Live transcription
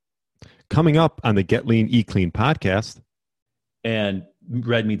Coming up on the Get Lean, Eat Clean podcast. And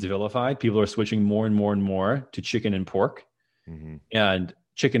red meat's vilified. People are switching more and more and more to chicken and pork. Mm-hmm. And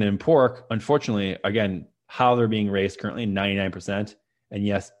chicken and pork, unfortunately, again, how they're being raised currently, 99%. And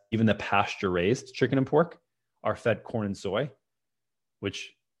yes, even the pasture-raised chicken and pork are fed corn and soy,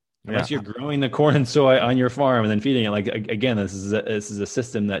 which unless you're growing the corn and soy on your farm and then feeding it, like, again, this is a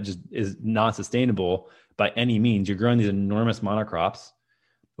system that just is not sustainable by any means. You're growing these enormous monocrops,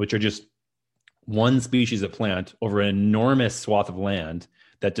 which are just one species of plant over an enormous swath of land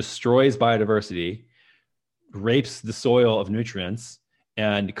that destroys biodiversity, rapes the soil of nutrients,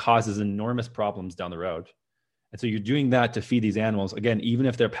 and causes enormous problems down the road. And so you're doing that to feed these animals. Again, even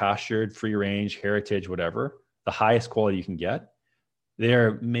if they're pastured, free range, heritage, whatever, the highest quality you can get,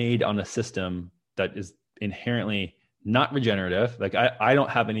 they're made on a system that is inherently not regenerative. Like I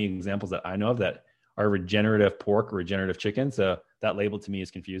don't have any examples that I know of that are regenerative pork or regenerative chicken. So that label to me is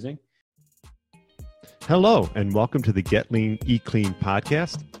confusing. Hello, and welcome to the Get Lean, Eat Clean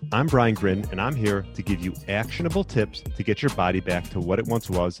podcast. I'm Brian Grin, and I'm here to give you actionable tips to get your body back to what it once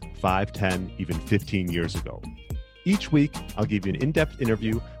was 5, 10, even 15 years ago. Each week, I'll give you an in-depth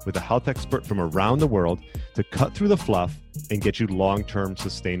interview with a health expert from around the world to cut through the fluff and get you long-term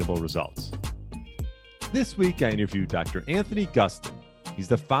sustainable results. This week, I interviewed Dr. Anthony Gustin. He's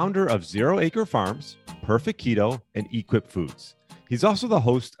the founder of Zero Acre Farms, Perfect Keto, and Equip Foods. He's also the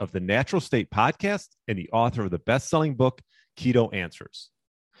host of the Natural State podcast and the author of the best-selling book, Keto Answers.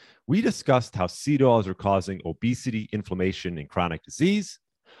 We discussed how seed oils are causing obesity, inflammation, and chronic disease,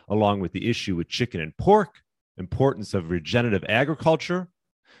 along with the issue with chicken and pork, importance of regenerative agriculture,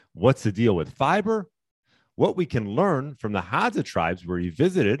 what's the deal with fiber, what we can learn from the Hadza tribes where he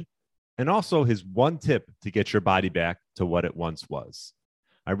visited, and also his one tip to get your body back to what it once was.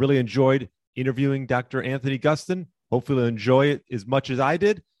 I really enjoyed interviewing Dr. Anthony Gustin. Hopefully you'll enjoy it as much as I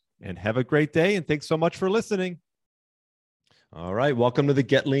did, and have a great day. And thanks so much for listening. All right. Welcome to the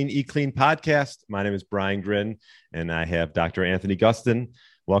Get Lean, Eat Clean podcast. My name is Brian Grin, and I have Dr. Anthony Gustin.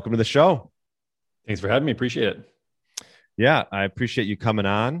 Welcome to the show. Thanks for having me. Appreciate it. Yeah, I appreciate you coming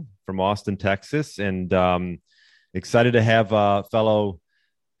on from Austin, Texas, and excited to have a fellow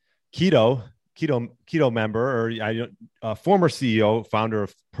keto member, or former CEO, founder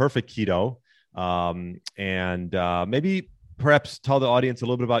of Perfect Keto. And maybe perhaps tell the audience a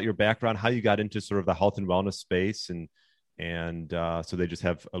little bit about your background, how you got into sort of the health and wellness space, and so they just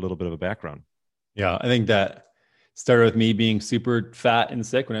have a little bit of a background. Yeah, I think that started with me being super fat and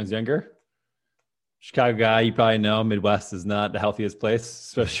sick when I was younger. Chicago guy, you probably know Midwest is not the healthiest place,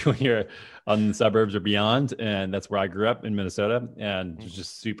 especially when you're on the suburbs or beyond. And that's where I grew up in Minnesota, and was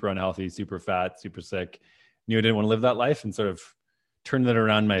just super unhealthy, super fat, super sick. Knew I didn't want to live that life, and sort of turned that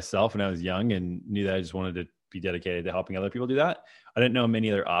around myself when I was young, and knew that I just wanted to be dedicated to helping other people do that. I didn't know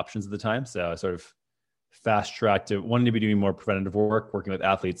many other options at the time. So I sort of fast tracked to wanting to be doing more preventative work, working with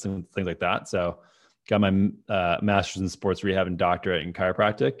athletes and things like that. So got my master's in sports rehab and doctorate in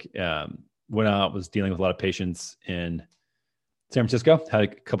chiropractic. Went out, was dealing with a lot of patients in San Francisco, had a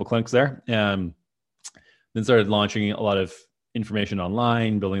couple clinics there, and then started launching a lot of information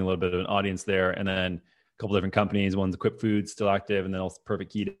online, building a little bit of an audience there. And then a couple different companies, one's Equip Foods, still active, and then also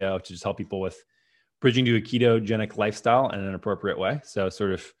Perfect Keto, to just help people with bridging to a ketogenic lifestyle in an appropriate way. So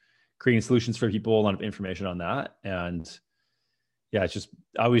sort of creating solutions for people, a lot of information on that. And yeah, it's just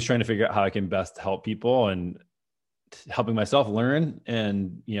always trying to figure out how I can best help people, and helping myself learn,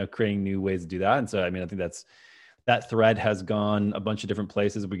 and, creating new ways to do that. And so, I think that thread has gone a bunch of different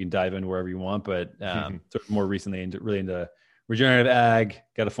places. We can dive in wherever you want, but sort of more recently into regenerative ag.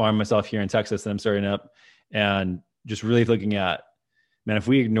 Got a farm myself here in Texas that I'm starting up, and just really looking at, man, if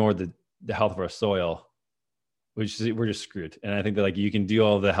we ignore the health of our soil, we're just screwed. And I think that, like, you can do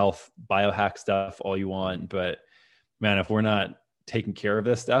all the health biohack stuff all you want, but man, if we're not taking care of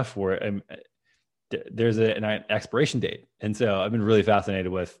this stuff, there's an expiration date. And so I've been really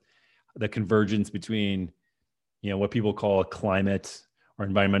fascinated with the convergence between, what people call a climate or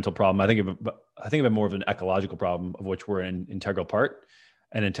environmental problem. I think of it more of an ecological problem, of which we're an integral part,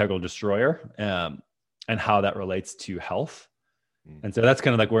 an integral destroyer, and how that relates to health. And so that's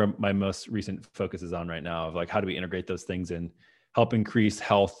kind of like where my most recent focus is on right now, of like, how do we integrate those things and help increase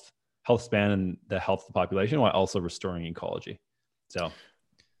health span and the health of the population, while also restoring ecology. So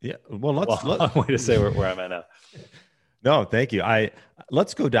yeah, well, let's way to say where I'm at now. No, thank you.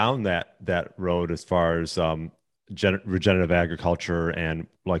 Let's go down that road as far as regenerative agriculture, and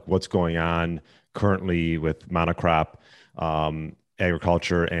like what's going on currently with monocrop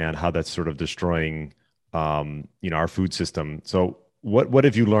agriculture, and how that's sort of destroying our food system. So what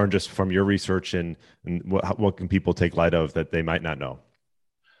have you learned just from your research, and what can people take light of that they might not know?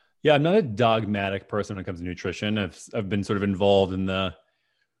 Yeah, I'm not a dogmatic person when it comes to nutrition. I've been sort of involved in the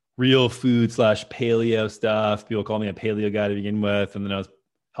real food / paleo stuff. People call me a paleo guy to begin with, and then I was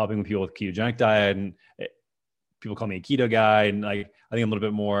helping with people with ketogenic diet, and people call me a keto guy. And like, I think I'm a little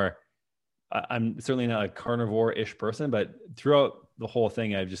bit more. I'm certainly not a carnivore-ish person, but throughout the whole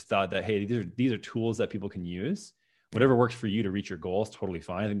thing, I've just thought that, hey, these are tools that people can use. Whatever works for you to reach your goals, totally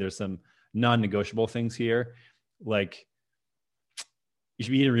fine. I think there's some non-negotiable things here, like you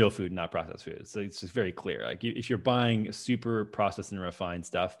should be eating real food, not processed food. So it's just very clear. Like if you're buying super processed and refined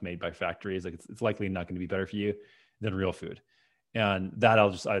stuff made by factories, like it's likely not going to be better for you than real food. And that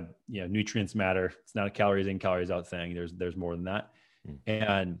nutrients matter. It's not a calories in, calories out thing. There's more than that.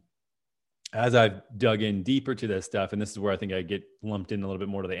 And as I've dug in deeper to this stuff, and this is where I think I get lumped in a little bit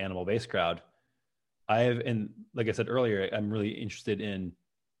more to the animal-based crowd, and like I said earlier, I'm really interested in,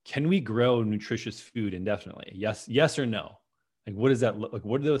 can we grow nutritious food indefinitely? Yes or no? Like, what does that look like?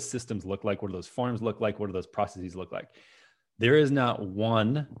 What do those systems look like? What do those farms look like? What do those processes look like? There is not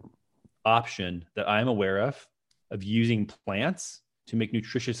one option that I'm aware of using plants to make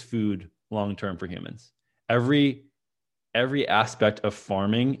nutritious food long-term for humans. Every aspect of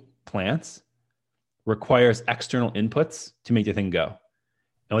farming plants requires external inputs to make the thing go.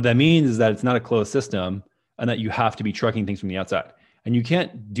 And what that means is that it's not a closed system and that you have to be trucking things from the outside. And you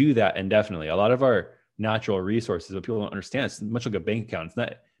can't do that indefinitely. A lot of our natural resources, what people don't understand, it's much like a bank account.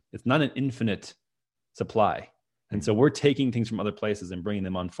 It's not an infinite supply. And so we're taking things from other places and bringing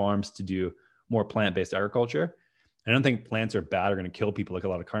them on farms to do more plant-based agriculture. I don't think plants are bad or going to kill people like a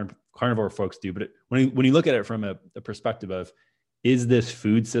lot of carnivore folks do. But when you look at it from a perspective of, is this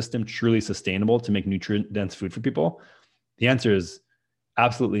food system truly sustainable to make nutrient-dense food for people? The answer is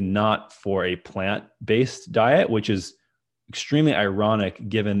absolutely not for a plant-based diet, which is extremely ironic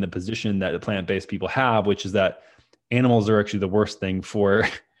given the position that the plant-based people have, which is that animals are actually the worst thing for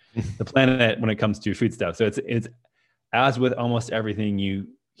the planet when it comes to food stuff. So it's as with almost everything you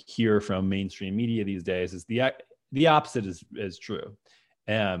hear from mainstream media these days, is the opposite is true.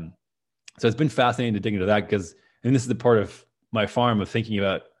 So it's been fascinating to dig into that, because this is the part of my farm of thinking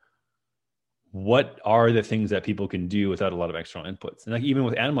about what are the things that people can do without a lot of external inputs. And like even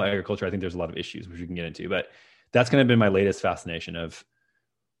with animal agriculture, I think there's a lot of issues which we can get into, but that's kind of been my latest fascination of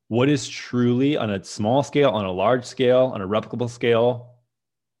what is truly on a small scale, on a large scale, on a replicable scale,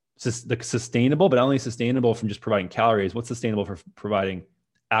 sustainable, but not only sustainable from just providing calories, what's sustainable for providing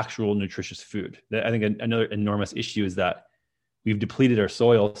actual nutritious food. I think another enormous issue is that we've depleted our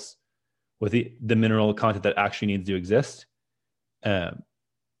soils with the mineral content that actually needs to exist.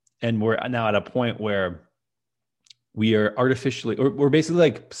 And we're now at a point where we are we're basically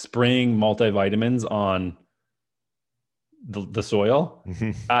like spraying multivitamins on the soil,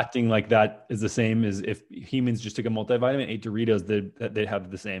 acting like that is the same as if humans just took a multivitamin, ate Doritos, they'd have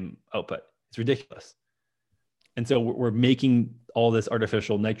the same output. It's ridiculous. And so we're making all this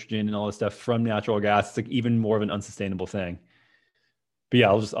artificial nitrogen and all this stuff from natural gas. It's like even more of an unsustainable thing. But yeah,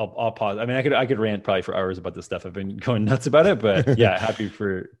 I'll pause. I mean, I could rant probably for hours about this stuff. I've been going nuts about it, but yeah, happy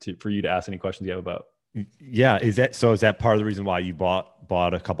for you to ask any questions you have about. Yeah. Is that part of the reason why you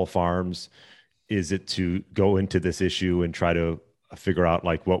bought a couple farms? Is it to go into this issue and try to figure out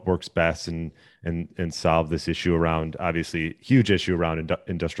like what works best and solve this issue around, obviously huge issue around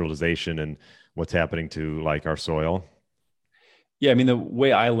industrialization and what's happening to like our soil? Yeah. I mean, the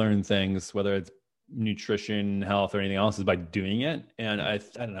way I learn things, whether it's nutrition, health, or anything else, is by doing it. And I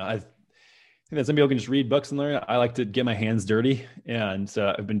don't know. I think that some people can just read books and learn. I like to get my hands dirty. And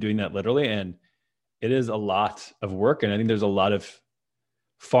so I've been doing that literally. And it is a lot of work. And I think there's a lot of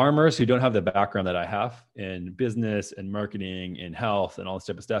farmers who don't have the background that I have in business and marketing and health and all this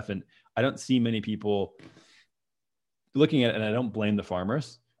type of stuff. And I don't see many people looking at it, and I don't blame the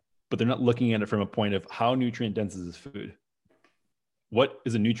farmers, but they're not looking at it from a point of how nutrient dense is this food? What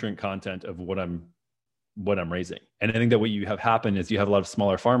is the nutrient content of what I'm raising? And I think that what you have happen is you have a lot of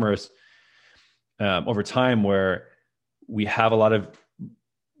smaller farmers over time where we have a lot of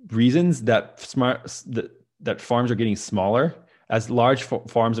reasons that that farms are getting smaller. As large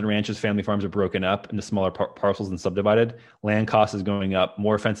farms and ranches, family farms are broken up into smaller parcels and subdivided, land cost is going up,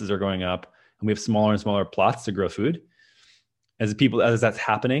 more fences are going up, and we have smaller and smaller plots to grow food. As that's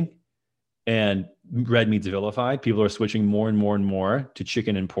happening and red meat's vilified, people are switching more and more and more to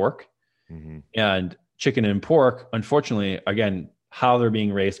chicken and pork. Mm-hmm. And chicken and pork, unfortunately, again, how they're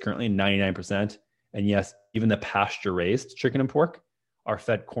being raised currently, 99%. And yes, even the pasture raised chicken and pork are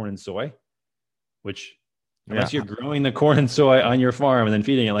fed corn and soy, which unless you're growing the corn and soy on your farm and then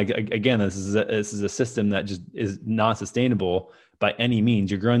feeding it, like, again, this is a system that just is not sustainable by any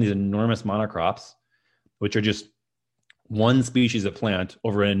means. You're growing these enormous monocrops, which are just one species of plant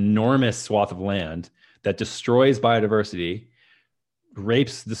over an enormous swath of land that destroys biodiversity,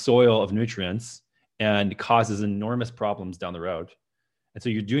 rapes the soil of nutrients, and causes enormous problems down the road. And so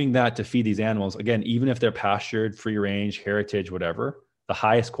you're doing that to feed these animals. Again, even if they're pastured, free range, heritage, whatever, the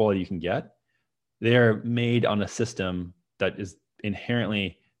highest quality you can get, they're made on a system that is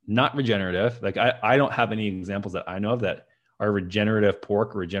inherently not regenerative. Like I don't have any examples that I know of that are regenerative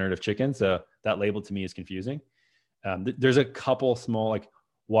pork or regenerative chicken. So that label to me is confusing. There's a couple small, like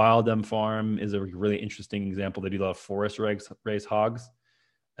Wild M Farm is a really interesting example. They do a lot of forest raised hogs,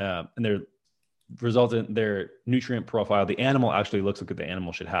 and their nutrient profile, the animal actually looks like what the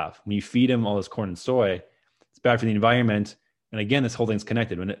animal should have. When you feed them all this corn and soy, it's bad for the environment. And again, this whole thing's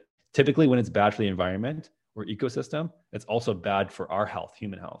connected. Typically when it's bad for the environment or ecosystem, it's also bad for our health,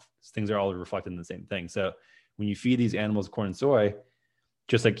 human health. Things are all reflected in the same thing. So when you feed these animals corn and soy,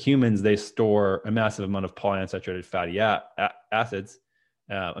 just like humans, they store a massive amount of polyunsaturated fatty acids,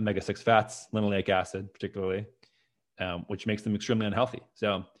 omega-6 fats, linoleic acid, particularly, which makes them extremely unhealthy.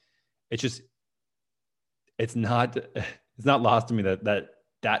 So it's not lost to me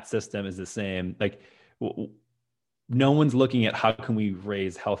that system is the same. Like no one's looking at how can we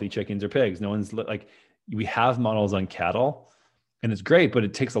raise healthy chickens or pigs. No one's we have models on cattle and it's great, but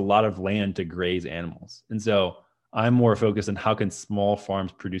it takes a lot of land to graze animals. And so I'm more focused on how can small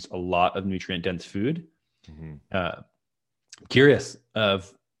farms produce a lot of nutrient dense food. Mm-hmm. Curious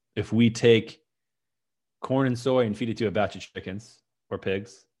of if we take corn and soy and feed it to a batch of chickens or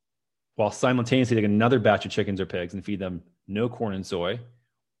pigs, while simultaneously take another batch of chickens or pigs and feed them no corn and soy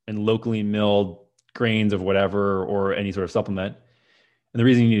and locally milled grains of whatever or any sort of supplement. And the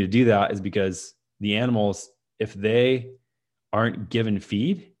reason you need to do that is because the animals, if they aren't given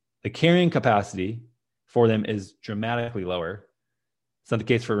feed, the carrying capacity for them is dramatically lower. It's not the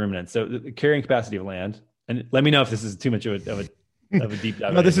case for ruminants. So the carrying capacity of land, and let me know if this is too much of a deep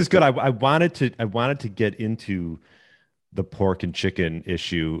dive. No, this is good. I wanted to get into the pork and chicken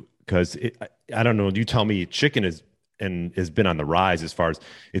issue because I don't know. You tell me, chicken has been on the rise as far as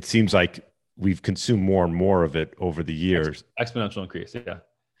it seems like we've consumed more and more of it over the years. Exponential increase, yeah.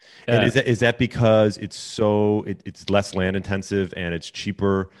 And is that because it's less land intensive and it's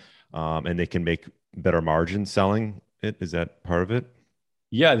cheaper, and they can make better margins selling it? Is that part of it?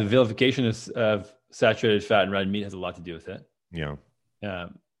 Yeah, the vilification of saturated fat and red meat has a lot to do with it. Yeah.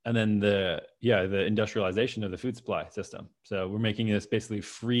 And then the industrialization of the food supply system. So we're making this basically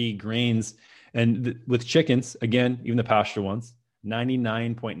free grains. And with chickens, again, even the pasture ones,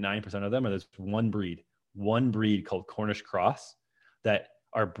 99.9% of them are this one breed called Cornish cross that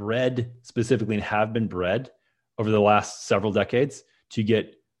are bred specifically and have been bred over the last several decades to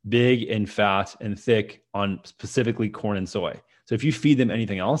get big and fat and thick on specifically corn and soy. So if you feed them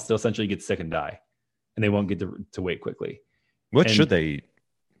anything else, they'll essentially get sick and die, and they won't get to weight quickly. What should they eat?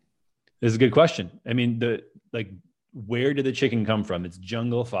 This is a good question. I mean, where did the chicken come from? It's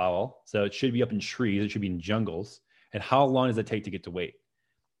jungle fowl. So it should be up in trees. It should be in jungles. And how long does it take to get to weight?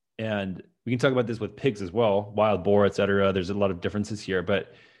 And we can talk about this with pigs as well, wild boar, et cetera. There's a lot of differences here,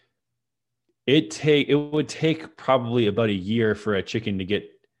 but it would take probably about a year for a chicken to get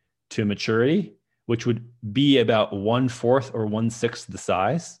to maturity, which would be about 1/4 or 1/6 the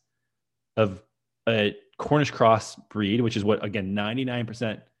size of a Cornish cross breed, which is what, again,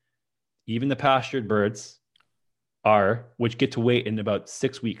 99%, even the pastured birds are, which get to weight in about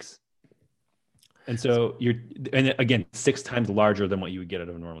 6 weeks. And so and again, 6 times larger than what you would get out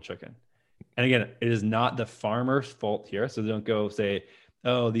of a normal chicken. And again, it is not the farmer's fault here. So don't go say,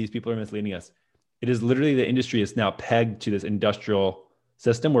 oh, these people are misleading us. It is literally the industry is now pegged to this industrial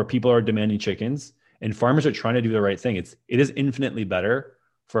system where people are demanding chickens and farmers are trying to do the right thing. It is infinitely better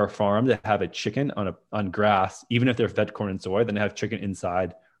for a farm to have a chicken on grass, even if they're fed corn and soy, than to have chicken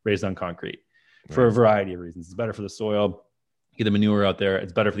inside raised on concrete for a variety of reasons. It's better for the soil, get the manure out there.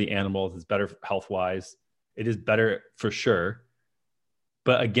 It's better for the animals. It's better health-wise. It is better for sure.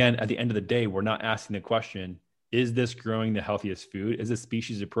 But again, at the end of the day, we're not asking the question, is this growing the healthiest food? Is this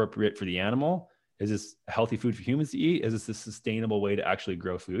species appropriate for the animal? Is this a healthy food for humans to eat? Is this a sustainable way to actually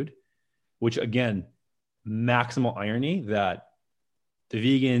grow food? Which again, maximal irony that the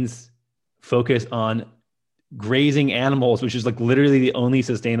vegans focus on grazing animals, which is like literally the only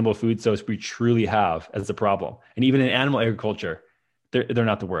sustainable food source we truly have as a problem. And even in animal agriculture, they're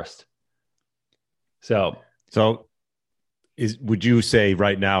not the worst. So would you say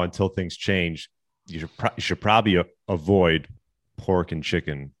right now, until things change, you should probably avoid pork and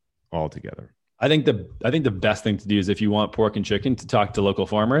chicken altogether? I think the best thing to do is, if you want pork and chicken, to talk to local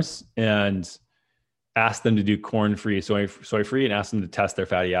farmers and ask them to do corn-free, soy-free, and ask them to test their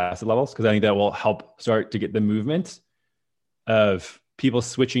fatty acid levels, because I think that will help start to get the movement of people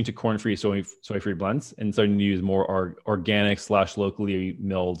switching to corn-free, soy-free blends and starting to use more organic / locally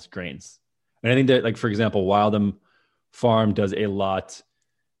milled grains. And I think that, like, for example, Wildem Farm does a lot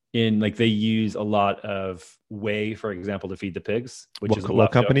in, like, they use a lot of whey, for example, to feed the pigs, which is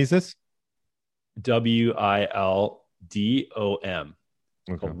what company is this? Wildom.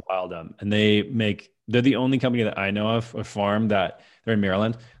 Okay. Called Wildem. And they're the only company that I know of, a farm that they're in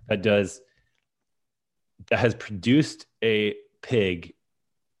Maryland that has produced a pig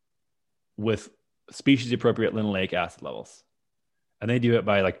with species appropriate linoleic acid levels. And they do it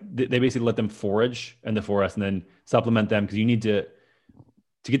by, like, they basically let them forage in the forest and then supplement them, because you need to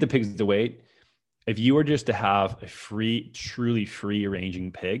get the pigs to weight. If you were just to have a truly free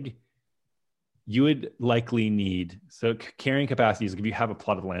ranging pig, you would likely need, so carrying capacity is, like, if you have a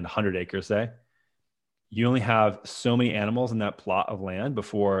plot of land, 100 acres, say, you only have so many animals in that plot of land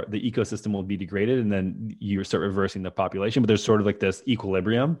before the ecosystem will be degraded, and then you start reversing the population. But there's sort of like this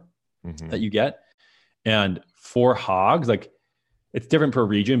equilibrium that you get. And for hogs, like, it's different per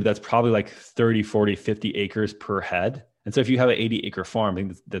region, but that's probably like 30, 40, 50 acres per head. And so if you have an 80-acre farm, I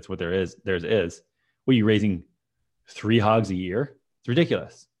think that's what theirs is. Well, you're raising 3 hogs a year. It's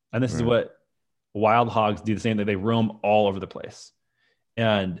ridiculous. And this is what wild hogs do, the same thing. They roam all over the place.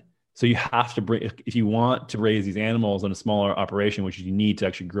 And so you have to if you want to raise these animals in a smaller operation, which you need to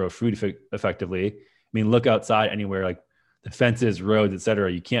actually grow food effectively. I mean, look outside anywhere, like the fences, roads,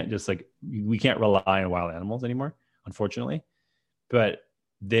 etc. You can't just, like, we can't rely on wild animals anymore, unfortunately. But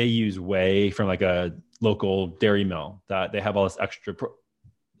they use whey from, like, a local dairy mill that they have all this extra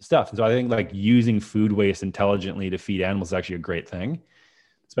stuff. And so I think, like, using food waste intelligently to feed animals is actually a great thing,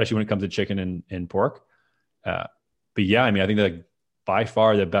 especially when it comes to chicken and pork. But yeah, I mean, I think that, like, by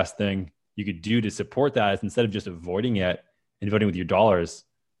far the best thing you could do to support that is, instead of just avoiding it and voting with your dollars,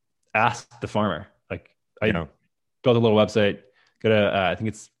 ask the farmer. Like, I built a little website, go to, I think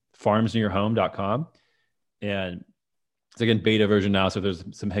it's farmsnearyourhome.com. And it's, like, in beta version now. So if there's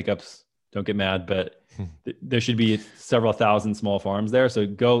some hiccups, don't get mad, but there should be several thousand small farms there. So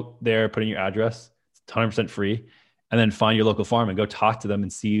go there, put in your address. It's 100% free. And then find your local farm and go talk to them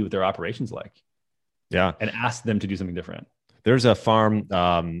and see what their operation's like. Yeah. And ask them to do something different. There's a farm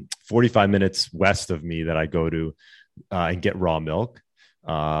 45 minutes west of me that I go to and get raw milk.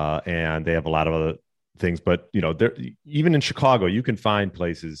 And they have a lot of other things, but, even in Chicago, you can find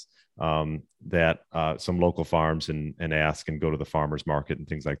places that some local farms and ask and go to the farmer's market and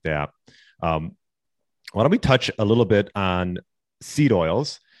things like that. Why don't we touch a little bit on seed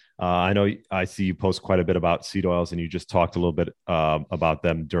oils? I know I see you post quite a bit about seed oils, and you just talked a little bit about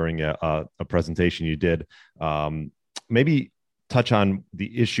them during a presentation you did. Maybe touch on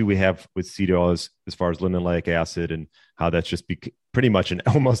the issue we have with seed oils as far as linoleic acid and how that's just pretty much in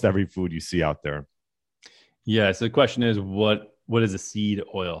almost every food you see out there. Yeah. So the question is, what is a seed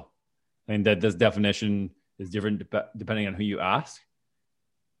oil? And that this definition is different depending on who you ask.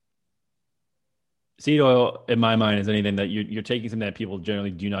 Seed oil, in my mind, is anything that you're taking something that people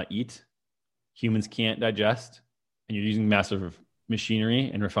generally do not eat, humans can't digest, and you're using massive machinery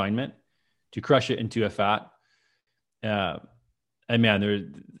and refinement to crush it into a fat. And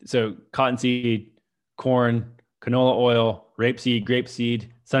man, so cottonseed, corn, canola oil, rapeseed, grapeseed,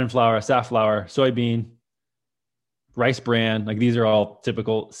 sunflower, safflower, soybean, rice bran, like, these are all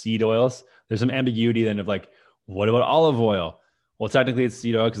typical seed oils. There's some ambiguity then of, like, what about olive oil? Well, technically it's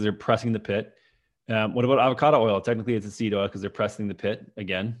seed oil because they're pressing the pit. What about avocado oil? Technically it's a seed oil because they're pressing the pit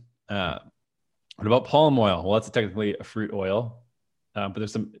again. What about palm oil? Well, that's technically a fruit oil, but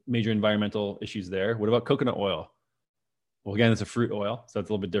there's some major environmental issues there. What about coconut oil? Well, again, it's a fruit oil, so it's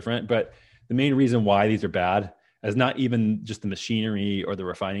a little bit different. But the main reason why these are bad is not even just the machinery or the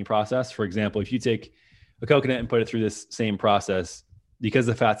refining process. For example, if you take a coconut and put it through this same process, because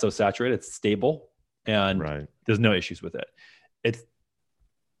the fat's so saturated, it's stable and there's no issues with it.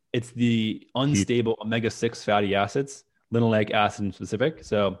 It's the unstable omega-6 fatty acids, linoleic acid in specific.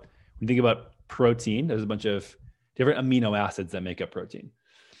 So when you think about protein, there's a bunch of different amino acids that make up protein.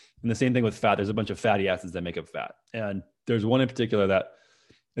 And the same thing with fat, there's a bunch of fatty acids that make up fat. And there's one in particular that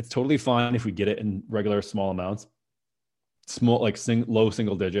it's totally fine if we get it in regular small amounts, small, like low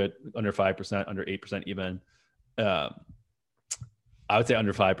single digit, under 5%, under 8% even. I would say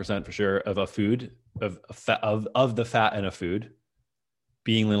under 5% for sure of a food, of the fat in a food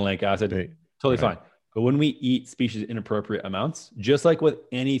being linoleic acid, totally fine. But when we eat species inappropriate amounts, just like with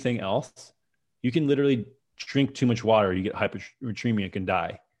anything else, you can literally drink too much water, you get hypernatremia, can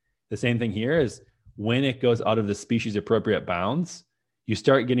die. The same thing here is when it goes out of the species appropriate bounds, you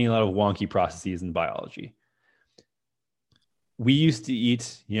start getting a lot of wonky processes in biology. We used to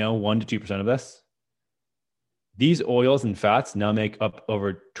eat, 1 to 2% of this. These oils and fats now make up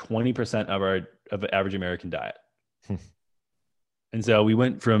over 20% of the average American diet. And so we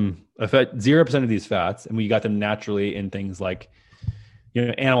went from 0% of these fats, and we got them naturally in things like,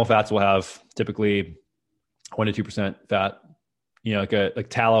 animal fats will have typically 1% to 2% fat. Like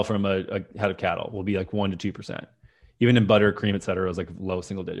tallow from a head of cattle will be like 1% to 2%. Even in butter, cream, et cetera, it was like low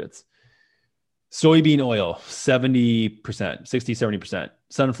single digits. Soybean oil, 70%, 60-70%.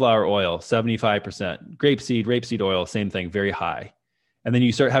 Sunflower oil, 75%. Rapeseed oil, same thing, very high. And then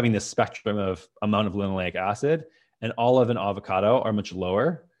you start having this spectrum of amount of linoleic acid, and olive and avocado are much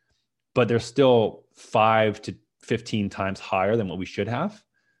lower, but they're still 5 to 15 times higher than what we should have.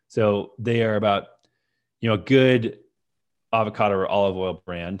 So they are about, a good avocado or olive oil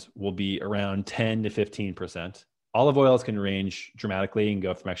brand will be around 10 to 15%. Olive oils can range dramatically and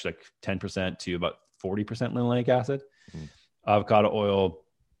go from actually like 10% to about 40% linoleic acid. Avocado oil,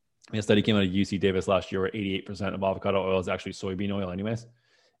 a study came out of UC Davis last year where 88% of avocado oil is actually soybean oil anyways.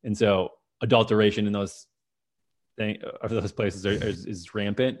 And so adulteration in those places is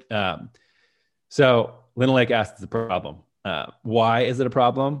rampant. So linoleic acid is a problem. Why is it a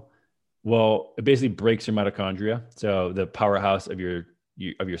problem? Well, it basically breaks your mitochondria. So the powerhouse of your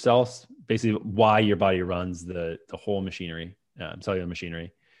cells, basically why your body runs the whole machinery, cellular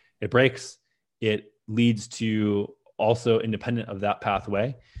machinery. It breaks. It leads to, also independent of that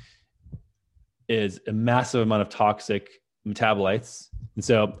pathway, is a massive amount of toxic metabolites. And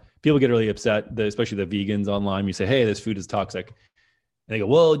so people get really upset, especially the vegans online. You say, hey, this food is toxic. And they go,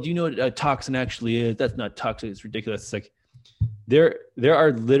 well, do you know what a toxin actually is? That's not toxic. It's ridiculous. It's like, there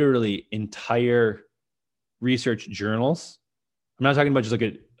are literally entire research journals. I'm not talking about just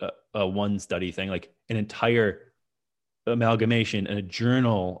like a one study thing, like an entire amalgamation and a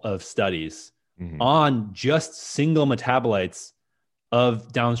journal of studies on just single metabolites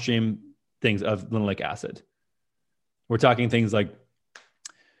of downstream things of linoleic acid. We're talking things like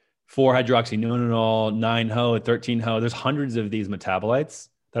 4-hydroxynonenal, 9-ho, 13-ho. There's hundreds of these metabolites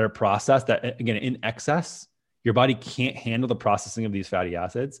that are processed that, again, in excess, your body can't handle the processing of these fatty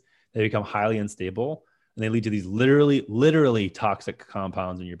acids. They become highly unstable, and they lead to these literally toxic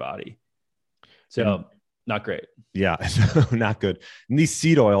compounds in your body. So not great. Yeah, not good. And these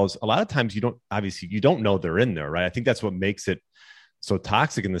seed oils, a lot of times you don't know they're in there, right? I think that's what makes it so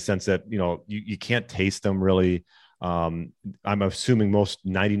toxic in the sense that, you can't taste them really. I'm assuming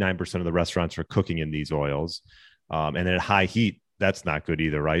 99% of the restaurants are cooking in these oils. And at high heat, that's not good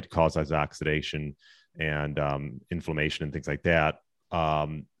either, right? Causes oxidation and inflammation and things like that.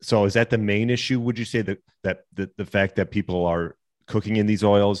 So is that the main issue? Would you say that the fact that people are cooking in these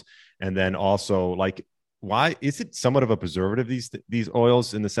oils, and then also like, why is it somewhat of a preservative, these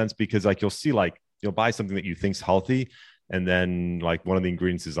oils, in the sense, because like you'll buy something that you think's healthy, and then like one of the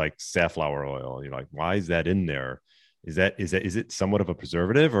ingredients is like safflower oil. You're like, why is that in there? Is it somewhat of a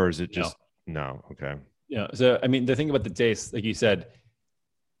preservative, or is it just no? Okay. Yeah. So, I mean, the thing about the taste, like you said,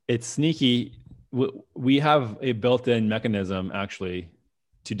 it's sneaky. We have a built-in mechanism actually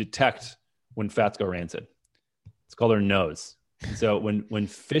to detect when fats go rancid. It's called our nose. And so when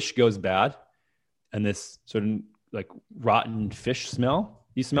fish goes bad, and this sort of like rotten fish smell,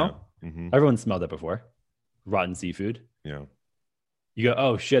 you smell? Yeah. Mm-hmm. Everyone smelled that before. Rotten seafood. Yeah. You go,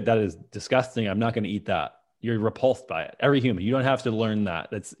 oh shit, that is disgusting. I'm not going to eat that. You're repulsed by it. Every human. You don't have to learn that.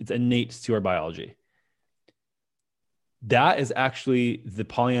 It's innate to our biology. That is actually the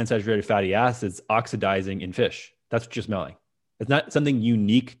polyunsaturated fatty acids oxidizing in fish. That's what you're smelling. It's not something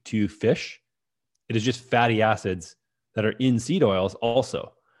unique to fish. It is just fatty acids that are in seed oils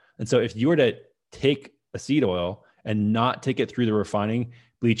also. And so if you were to take a seed oil and not take it through the refining,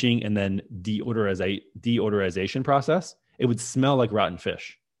 bleaching, and then deodorization process, it would smell like rotten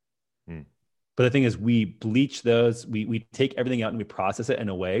fish. But the thing is, we bleach those, we take everything out and we process it in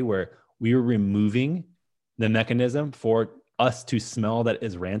a way where we are removing the mechanism for us to smell that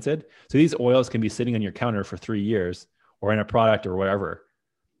is rancid. So these oils can be sitting on your counter for 3 years or in a product or whatever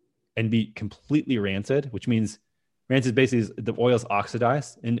and be completely rancid, which means rancid basically is the oil's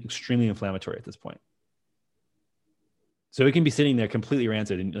oxidized and extremely inflammatory at this point. So it can be sitting there completely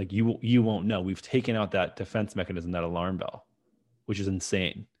rancid, and like you won't know. We've taken out that defense mechanism, that alarm bell, which is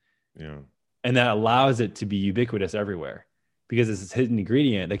insane. Yeah. And that allows it to be ubiquitous everywhere because it's this hidden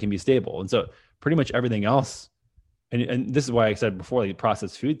ingredient that can be stable. And so pretty much everything else, and this is why I said before, like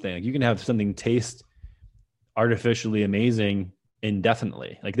processed food thing, like you can have something taste artificially amazing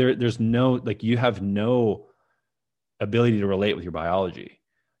indefinitely. Like there's no, like you have no ability to relate with your biology.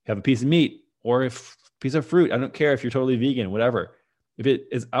 You have a piece of meat or a piece of fruit. I don't care if you're totally vegan, whatever. If it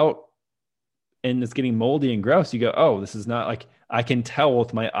is out and it's getting moldy and gross, you go, oh, this is not, like, I can tell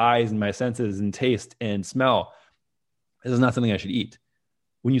with my eyes and my senses and taste and smell This is not something I should eat.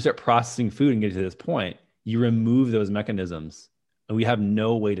 When you start processing food and get to this point, you remove those mechanisms, and we have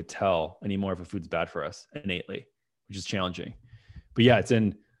no way to tell anymore if a food's bad for us innately, which is challenging. But yeah, it's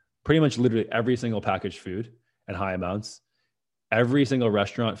in pretty much literally every single packaged food at high amounts, every single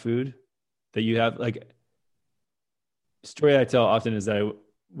restaurant food that you have. Like, story I tell often is that I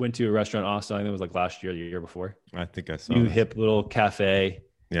went to a restaurant in Austin. I think it was like last year, the year before. I think I saw New that. hip little cafe.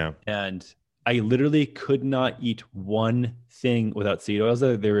 Yeah. And I literally could not eat one thing without seed oils.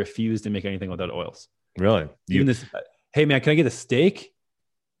 They refused to make anything without oils. Really? Even this, hey man, can I get a steak?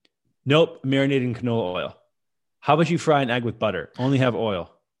 Nope, marinated in canola oil. How about you fry an egg with butter? Only have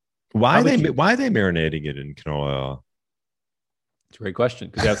oil. Why are they marinating it in canola oil? It's a great question,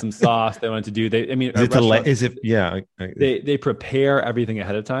 because they have some sauce they wanted to do. They prepare everything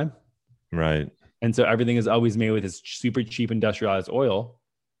ahead of time, right? And so everything is always made with this super cheap industrialized oil.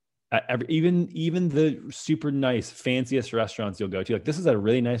 Even the super nice, fanciest restaurants you'll go to, like this is a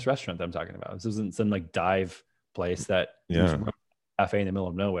really nice restaurant that I'm talking about. This isn't some like dive place that cafe in the middle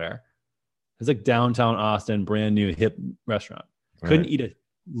of nowhere. It's like downtown Austin, brand new hip restaurant. Couldn't eat a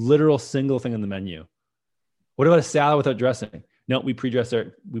literal single thing on the menu. What about a salad without dressing? No, we pre-dress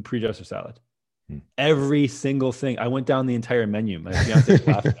our salad. Every single thing. I went down the entire menu. My fiance was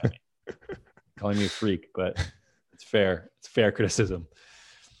laughing at me, calling me a freak, but it's fair. It's fair criticism.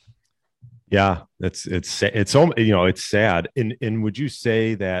 Yeah, it's sad. And would you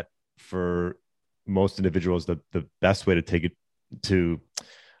say that for most individuals, the best way to take it to,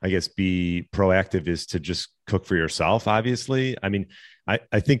 I guess, be proactive is to just cook for yourself? Obviously, I mean,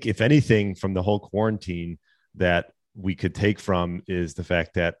 I think if anything from the whole quarantine that we could take from is the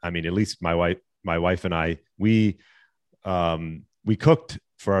fact that, I mean, at least my wife and I, we cooked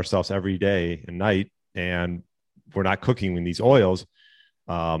for ourselves every day and night, and we're not cooking in these oils.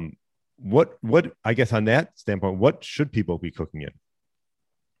 What I guess on that standpoint, what should people be cooking in?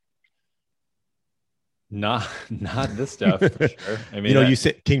 Not this stuff for sure. I mean, you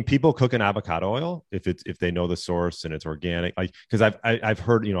say, can people cook in avocado oil if they know the source and it's organic? Like, because I've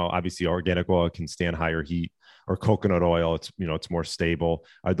heard, obviously organic oil can stand higher heat, or coconut oil, it's more stable.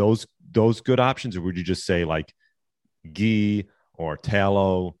 Are those good options, or would you just say like ghee or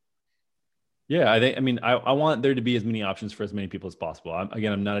tallow? Yeah, I want there to be as many options for as many people as possible.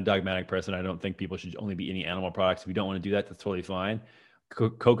 I'm not a dogmatic person. I don't think people should only be eating animal products. If you don't want to do that, that's totally fine.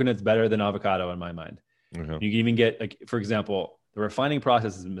 Coconut's better than avocado in my mind. You can even get, like, for example, the refining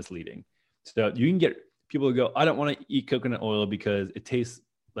process is misleading. So you can get people who go, I don't want to eat coconut oil because it tastes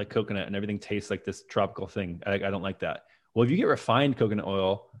like coconut and everything tastes like this tropical thing. I don't like that. Well, if you get refined coconut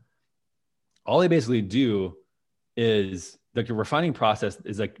oil, all they basically do is, like, the refining process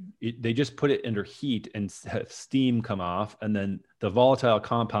is like they just put it under heat and have steam come off, and then the volatile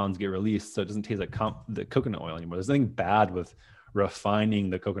compounds get released, so it doesn't taste like the coconut oil anymore. There's nothing bad with refining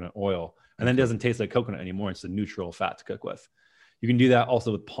the coconut oil, and then it doesn't taste like coconut anymore. It's a neutral fat to cook with. You can do that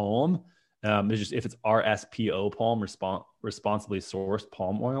also with palm. It's just, if it's RSPO palm, responsibly sourced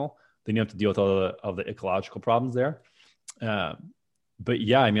palm oil, then you have to deal with all of the ecological problems there. But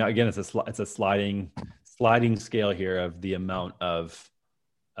yeah, I mean, again, it's a sliding scale here of the amount of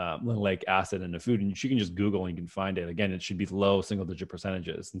linoleic acid in the food, and you can just Google and you can find it. Again, it should be low single-digit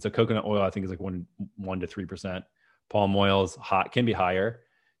percentages. And so coconut oil, I think, is like 1 to 3%. Palm oil can be higher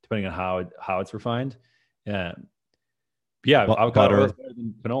depending on how it's refined. Yeah, avocado oil is better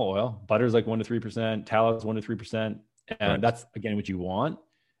than canola oil. Butter is like 1 to 3%. Tallow is 1 to 3%, and that's, again, what you want.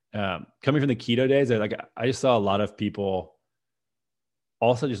 Coming from the keto days, I just saw a lot of people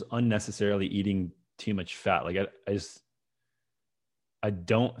also just unnecessarily eating too much fat. Like, I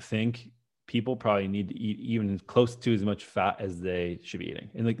don't think people probably need to eat even close to as much fat as they should be eating.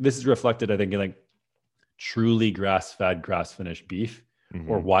 And like, this is reflected, I think, in like truly grass-fed, grass-finished beef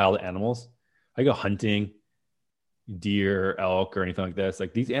or wild animals. I go hunting, deer, elk, or anything like this.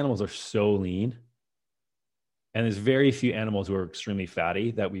 Like, these animals are so lean, and there's very few animals who are extremely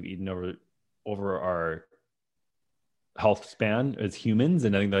fatty that we've eaten over our health span as humans.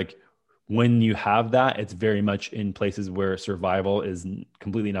 And I think, like, when you have that, it's very much in places where survival is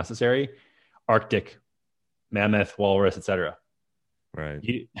completely necessary. Arctic, mammoth, walrus, etc.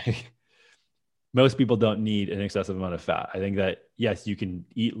 Right. Most people don't need an excessive amount of fat. I think that, yes, you can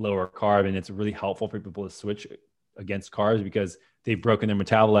eat lower carb, and it's really helpful for people to switch against carbs because they've broken their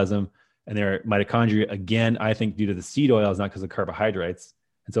metabolism and their mitochondria. Again, I think due to the seed oils, not because of carbohydrates.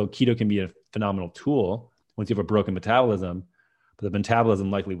 And so keto can be a phenomenal tool once you have a broken metabolism, but the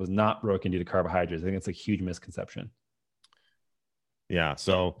metabolism likely was not broken due to carbohydrates. I think it's a huge misconception. Yeah.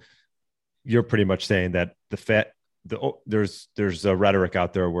 So you're pretty much saying that the fat, there's a rhetoric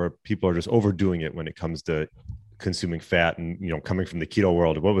out there where people are just overdoing it when it comes to consuming fat and, coming from the keto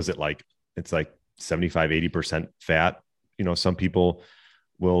world, what was it like? It's like 75-80% fat. Some people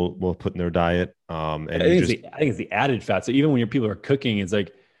will put in their diet. And I think it's the added fat. So even when people are cooking, it's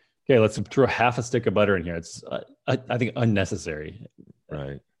like, okay, let's throw half a stick of butter in here. It's, I think, unnecessary.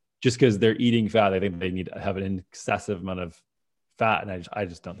 Right. Just because they're eating fat, I think they need to have an excessive amount of fat. And I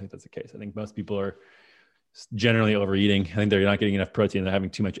just don't think that's the case. I think most people are generally overeating. I think they're not getting enough protein. They're having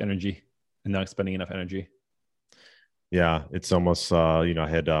too much energy and not expending enough energy. Yeah. It's almost, I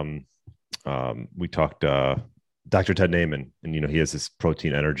had, we talked, Dr. Ted Naiman, and, he has this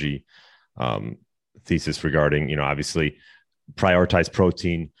protein energy thesis regarding, obviously prioritize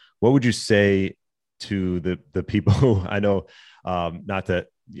protein. What would you say to the people who I know, not that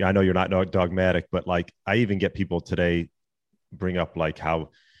I know you're not dogmatic, but like I even get people today bring up like how,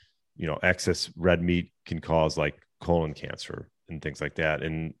 excess red meat can cause like colon cancer and things like that.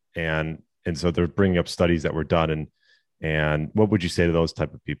 And so they're bringing up studies that were done. And what would you say to those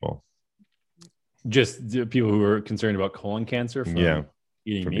type of people? Just the people who are concerned about colon cancer from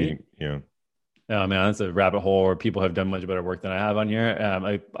eating meat. Oh man, that's a rabbit hole where people have done much better work than I have on here.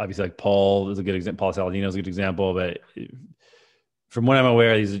 Obviously, like Paul is a good example. Paul Saladino is a good example, but from what I'm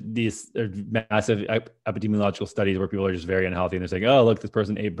aware, these are massive epidemiological studies where people are just very unhealthy, and they're saying, "Oh, look, this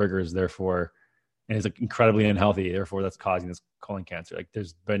person ate burgers, therefore, and is like incredibly unhealthy, therefore that's causing this colon cancer." Like,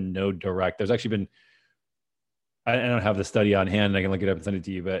 there's been no direct. There's actually been. I don't have the study on hand, and I can look it up and send it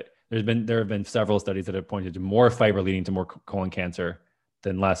to you, but there have been several studies that have pointed to more fiber leading to more colon cancer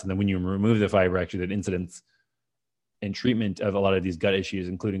than less. And then when you remove the fiber, actually the incidence and treatment of a lot of these gut issues,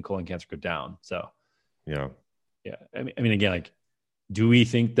 including colon cancer, go down. So yeah. I mean, again, like, do we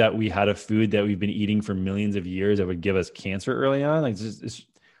think that we had a food that we've been eating for millions of years that would give us cancer early on? Like, it's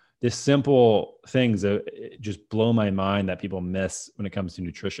this simple things that just blow my mind that people miss when it comes to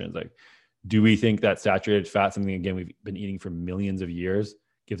nutrition. It's like, do we think that saturated fat, something again we've been eating for millions of years,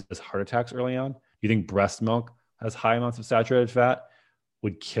 gives us heart attacks early on? Do you think breast milk has high amounts of saturated fat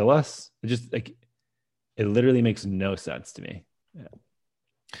would kill us? It just like, it literally makes no sense to me. Yeah.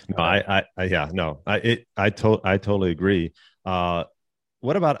 No, I totally agree.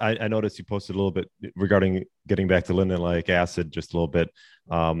 What about, I noticed you posted a little bit regarding getting back to linoleic acid, just a little bit.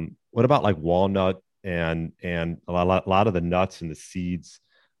 What about like walnut and a lot of the nuts and the seeds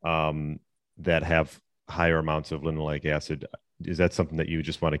that have higher amounts of linoleic acid? Is that something that you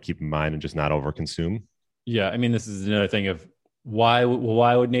just want to keep in mind and just not overconsume? Yeah. I mean, this is another thing of why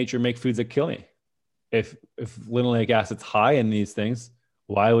would nature make foods that kill me? If linoleic acid's high in these things,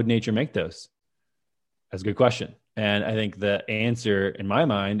 why would nature make those? That's a good question. And I think the answer in my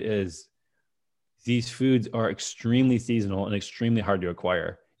mind is these foods are extremely seasonal and extremely hard to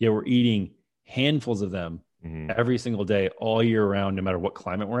acquire. Yet we're eating handfuls of them every single day, all year round, no matter what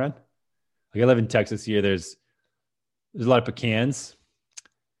climate we're in. Like, I live in Texas here. There's a lot of pecans,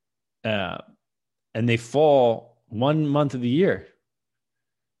 and they fall 1 month of the year,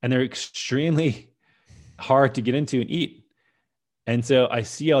 and they're extremely hard to get into and eat. And so I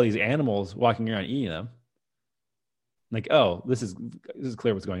see all these animals walking around eating them. Like, oh, this is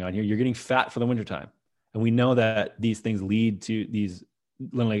clear what's going on here. You're getting fat for the wintertime. And we know that these things lead to these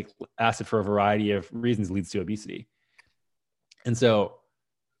linoleic acid for a variety of reasons leads to obesity. And so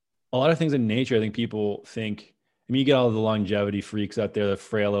a lot of things in nature, I think people think, I mean, you get all the longevity freaks out there, the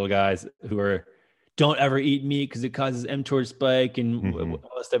frail little guys who don't ever eat meat because it causes mTOR spike and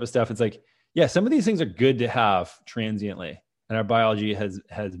all this type of stuff. It's like, yeah, some of these things are good to have transiently. And our biology has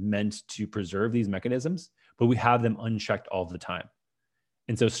meant to preserve these mechanisms, but we have them unchecked all the time.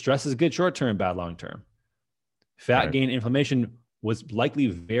 And so stress is good short-term, bad long-term. Fat gain, inflammation was likely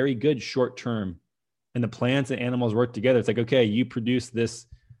very good short-term. And the plants and animals work together. It's like, okay, you produce this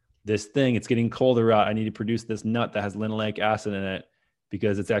thing, it's getting colder out. I need to produce this nut that has linoleic acid in it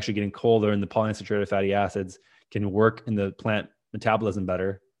because it's actually getting colder, and the polyunsaturated fatty acids can work in the plant metabolism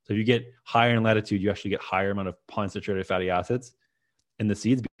better. So if you get higher in latitude, you actually get higher amount of polyunsaturated fatty acids in the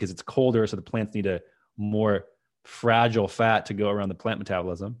seeds because it's colder. So the plants need a more fragile fat to go around the plant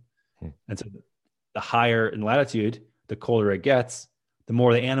metabolism. And so the higher in latitude, the colder it gets, the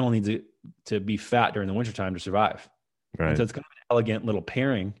more the animal needs to be fat during the wintertime to survive. Right. And so it's kind of an elegant little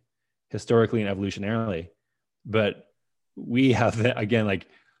pairing historically and evolutionarily. But we have, again, like,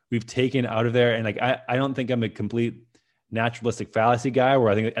 we've taken out of there. And like, I don't think I'm a complete naturalistic fallacy guy where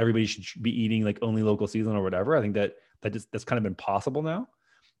I think that everybody should be eating like only local season or whatever. I think that's kind of impossible now.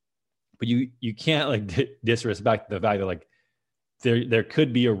 But you can't like disrespect the fact that like there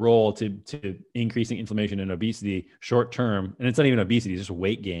could be a role to increasing inflammation and obesity short term, and it's not even obesity; it's just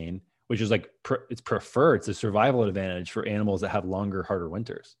weight gain, which is like it's preferred. It's a survival advantage for animals that have longer, harder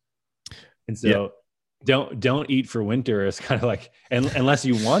winters. And so don't eat for winter. It's kind of like, unless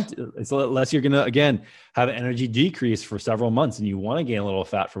you want, unless you're going to, again, have an energy decrease for several months and you want to gain a little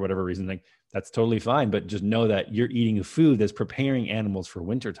fat for whatever reason, like that's totally fine. But just know that you're eating a food that's preparing animals for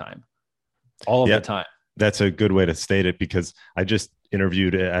wintertime all of the time. That's a good way to state it, because I just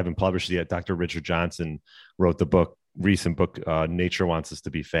interviewed, I haven't published it yet, Dr. Richard Johnson wrote the recent book, Nature Wants Us to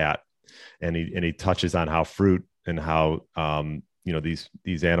Be Fat. And he touches on how fruit and how,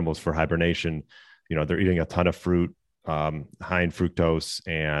 these animals for hibernation, they're eating a ton of fruit, high in fructose,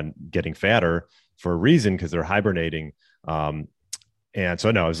 and getting fatter for a reason, because they're hibernating. And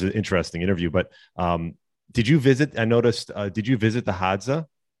so, no, it was an interesting interview. But did you visit? I noticed. Did you visit the Hadza?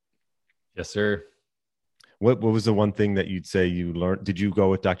 Yes, sir. What was the one thing that you'd say you learned? Did you go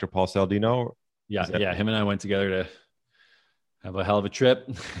with Dr. Paul Saladino? Yeah. Him and I went together to have a hell of a trip.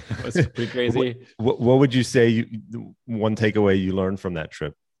 It was pretty crazy. What would you say one takeaway you learned from that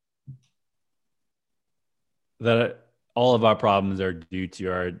trip? That all of our problems are due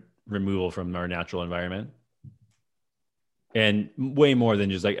to our removal from our natural environment. And way more than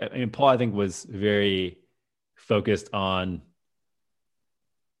just Paul, I think, was very focused on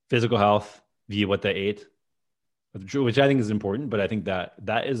physical health via what they ate, which I think is important. But I think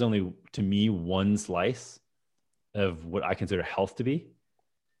that is only, to me, one slice of what I consider health to be.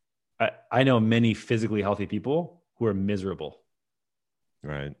 I know many physically healthy people who are miserable,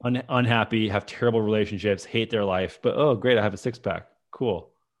 right? Unhappy, have terrible relationships, hate their life, but oh, great, I have a six-pack. Cool.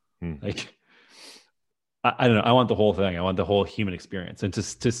 Like, I don't know. I want the whole thing. I want the whole human experience, and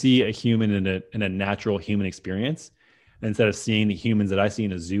to see a human in a natural human experience, instead of seeing the humans that I see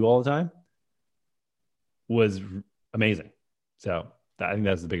in a zoo all the time, was amazing. So I think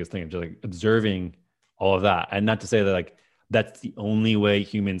that's the biggest thing, of just like observing all of that. And not to say that like that's the only way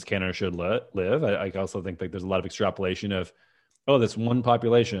humans can or should live. I also think like there's a lot of extrapolation of, oh, this one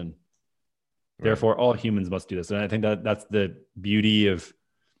population, therefore all humans must do this. And I think that that's the beauty of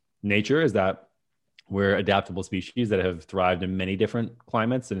nature, is that we're adaptable species that have thrived in many different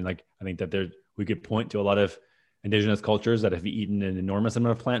climates. And like, I think that we could point to a lot of indigenous cultures that have eaten an enormous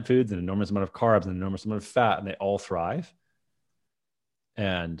amount of plant foods, an enormous amount of carbs, an enormous amount of fat, and they all thrive.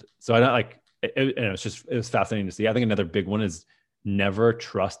 And so I don't like, it was fascinating to see. I think another big one is never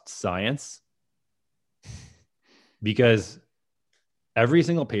trust science, because every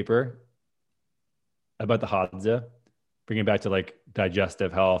single paper about the Hadza, bringing it back to like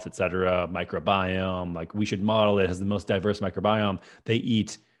digestive health, et cetera, microbiome, like we should model it, has the most diverse microbiome. They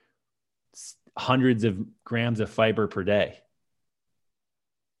eat hundreds of grams of fiber per day.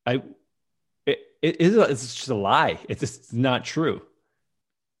 It's just a lie. It's just not true.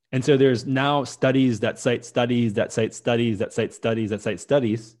 And so there's now studies that cite studies that cite studies that cite studies that cite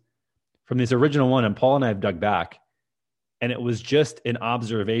studies from this original one. And Paul and I have dug back, and it was just an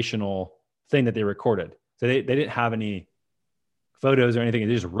observational thing that they recorded. So they didn't have any photos or anything.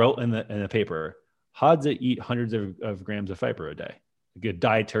 They just wrote in the paper, Hadza eat hundreds of grams of fiber a day. A good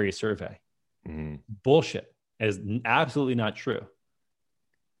dietary survey. Mm-hmm. Bullshit. It is absolutely not true.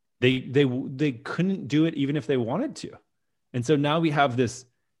 They couldn't do it even if they wanted to. And so now we have this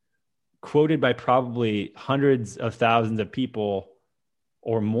quoted by probably hundreds of thousands of people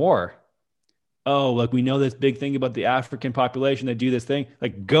or more. Oh, like we know this big thing about the African population that do this thing.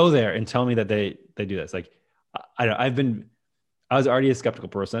 Like, go there and tell me that they do this. Like, I was already a skeptical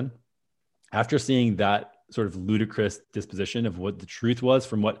person. After seeing that sort of ludicrous disposition of what the truth was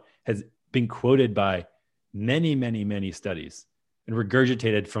from what has been quoted by many, many, many studies and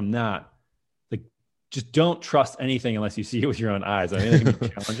regurgitated from that, like, just don't trust anything unless you see it with your own eyes. I mean, it can be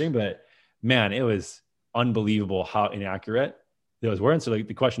challenging, but man, it was unbelievable how inaccurate those were. And so like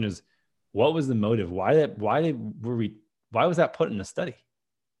the question is, what was the motive? Why was that put in a study?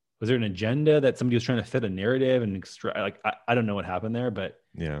 Was there an agenda that somebody was trying to fit a narrative and I don't know what happened there, but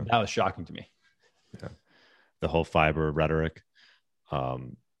yeah, that was shocking to me. Yeah. The whole fiber rhetoric.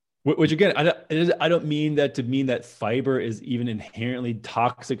 Which again, I don't mean that to mean that fiber is even inherently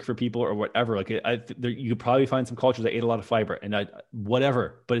toxic for people or whatever. Like you could probably find some cultures that ate a lot of fiber and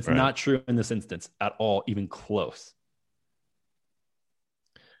whatever, but it's not true in this instance at all, even close.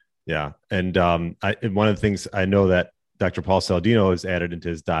 Yeah. And one of the things I know that Dr. Paul Saladino has added into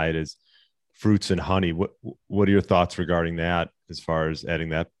his diet is fruits and honey. What are your thoughts regarding that, as far as adding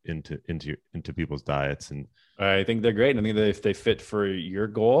that into people's diets? And I think they're great. I think that if they fit for your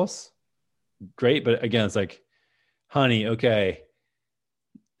goals, great. But again, it's like honey. Okay.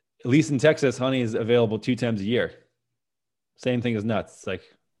 At least in Texas, honey is available 2 times a year. Same thing as nuts. It's like,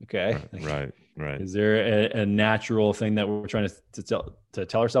 okay. Right. Is there a natural thing that we're trying to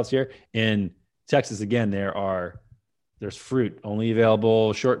tell ourselves here? In Texas, again, there's fruit only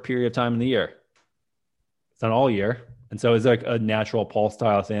available a short period of time in the year. It's not all year. And so it's like a natural pulse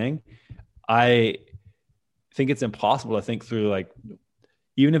style thing. I think it's impossible to think through, like,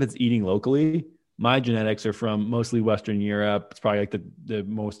 even if it's eating locally, my genetics are from mostly Western Europe. It's probably like the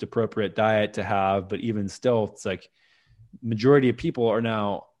most appropriate diet to have. But even still, it's like majority of people are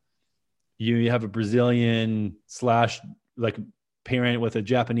now, you have a Brazilian slash like parent with a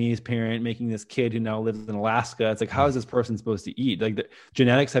Japanese parent making this kid who now lives in Alaska. It's like, how is this person supposed to eat? Like the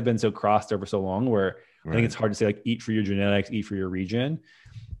genetics have been so crossed over so long where I think it's hard to say like eat for your genetics, eat for your region.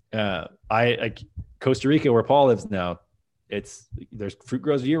 I like Costa Rica, where Paul lives now, there's fruit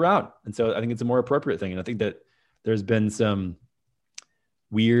grows year round. And so I think it's a more appropriate thing. And I think that there's been some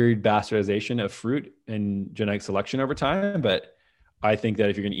weird bastardization of fruit and genetic selection over time. But I think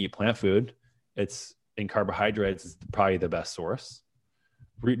that if you're going to eat plant food, it's in carbohydrates is probably the best source.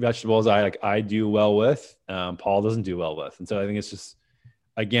 Root vegetables, I do well with, Paul doesn't do well with. And so I think it's just,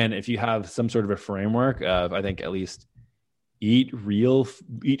 again, if you have some sort of a framework of, I think at least eat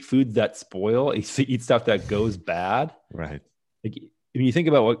foods that spoil, eat stuff that goes bad. Right. Like when you think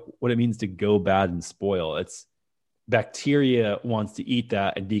about what it means to go bad and spoil, it's bacteria wants to eat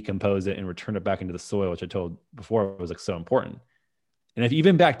that and decompose it and return it back into the soil, which I told before was like so important. And if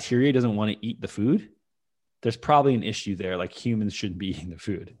even bacteria doesn't want to eat the food, there's probably an issue there. Like humans shouldn't be eating the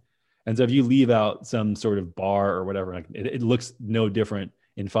food. And so if you leave out some sort of bar or whatever, like it looks no different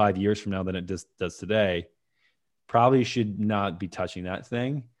in 5 years from now than it just does today. Probably should not be touching that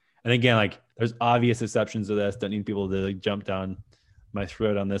thing. And again, like there's obvious exceptions to this. Don't need people to like jump down my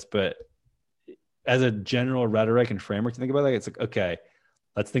throat on this, but as a general rhetoric and framework to think about, like it's like, okay,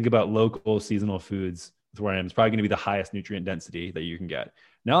 let's think about local seasonal foods with where I am. It's probably going to be the highest nutrient density that you can get.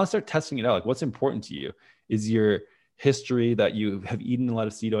 Now let's start testing it out. Like what's important to you? Is your history that you have eaten a lot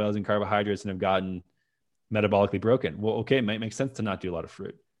of seed oils and carbohydrates and have gotten metabolically broken? Well, okay, it might make sense to not do a lot of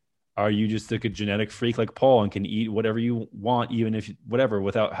fruit. Are you just like a genetic freak like Paul and can eat whatever you want, even if whatever,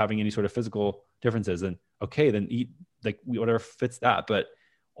 without having any sort of physical differences? Then okay, then eat like whatever fits that. But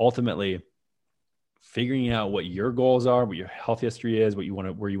ultimately, figuring out what your goals are, what your health history is, where you want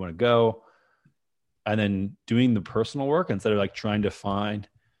to go, and then doing the personal work instead of like trying to find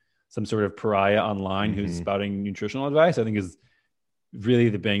some sort of pariah online who's spouting nutritional advice, I think is really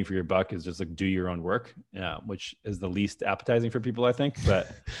the bang for your buck. Is just like do your own work, which is the least appetizing for people, I think. But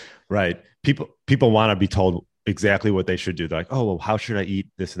right. People want to be told exactly what they should do. They're like, oh, well, how should I eat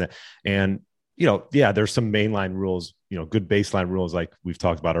this and that? And, there's some mainline rules, good baseline rules like we've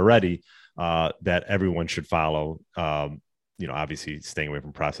talked about already that everyone should follow. Obviously staying away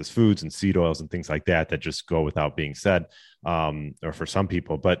from processed foods and seed oils and things like that just go without being said, or for some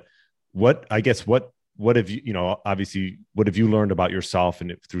people. But what have you, obviously, what have you learned about yourself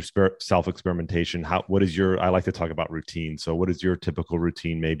and through self-experimentation? I like to talk about routine. So what is your typical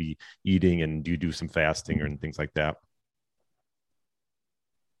routine, maybe eating, and do you do some fasting and things like that?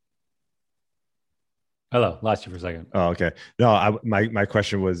 Hello, lost you for a second. Oh, okay. No, my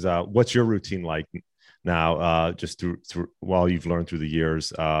question was, what's your routine like now, just through while you've learned through the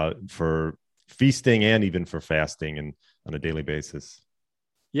years, for feasting and even for fasting and on a daily basis?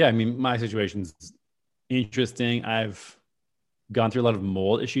 Yeah, I mean, my situation's interesting. I've gone through a lot of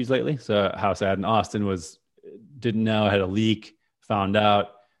mold issues lately. So a house I had in Austin didn't know, I had a leak, found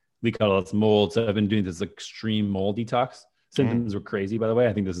out, leak out all this mold. So I've been doing this extreme mold detox. Symptoms were crazy, by the way.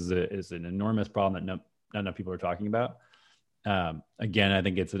 I think this is an enormous problem that not enough people are talking about. Again, I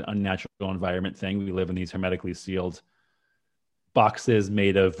think it's an unnatural environment thing. We live in these hermetically sealed boxes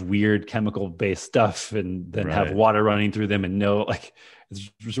made of weird chemical based stuff and then have water running through them and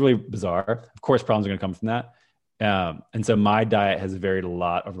it's really bizarre. Of course, problems are going to come from that. And so my diet has varied a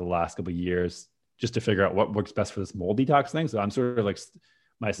lot over the last couple of years just to figure out what works best for this mold detox thing. So I'm sort of like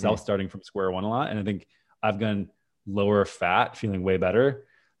myself starting from square one a lot. And I think I've gone lower fat, feeling way better.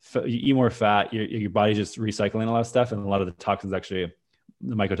 You eat more fat, your body's just recycling a lot of stuff. And a lot of the toxins, actually,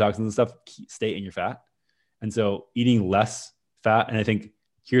 the mycotoxins and stuff, stay in your fat. And so eating less fat. And I think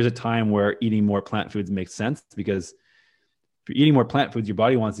here's a time where eating more plant foods makes sense, because if you're eating more plant foods, your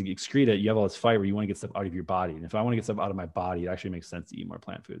body wants to excrete it. You have all this fiber. You want to get stuff out of your body. And if I want to get stuff out of my body, it actually makes sense to eat more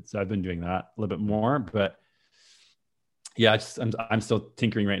plant foods. So I've been doing that a little bit more, but yeah, I'm still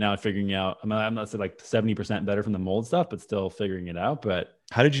tinkering right now, figuring out. I'm not like 70% better from the mold stuff, but still figuring it out. But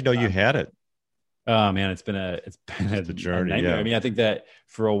how did you know you had it? Oh man, it's been a journey. Yeah. I mean, I think that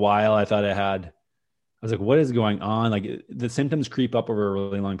for a while I thought I was like, what is going on? Like the symptoms creep up over a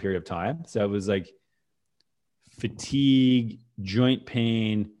really long period of time. So it was like fatigue, joint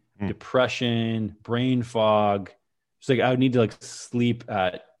pain, depression, brain fog. It's like I would need to like sleep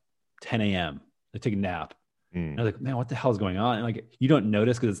at 10 a.m. like take a nap. And I was like, man, what the hell is going on? And like, you don't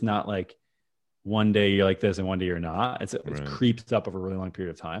notice because it's not like one day you're like this and one day you're not. It Right. creeps up over a really long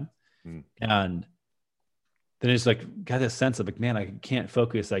period of time. Mm. And then it's like, got this sense of like, man, I can't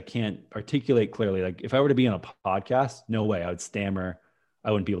focus. I can't articulate clearly. Like if I were to be on a podcast, no way, I would stammer.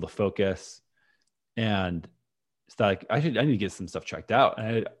 I wouldn't be able to focus. And it's like, I need to get some stuff checked out. And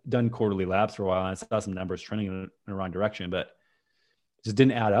I had done quarterly labs for a while and I saw some numbers trending in the wrong direction, but it just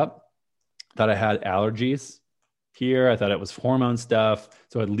didn't add up. Thought I had allergies here. I thought it was hormone stuff.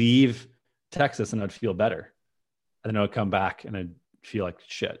 So I'd leave Texas and I'd feel better. And then I'd come back and I'd feel like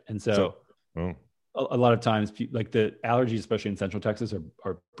shit. And so a lot of times, like the allergies, especially in Central Texas,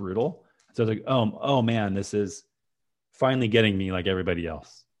 are brutal. So I was like, oh man, this is finally getting me like everybody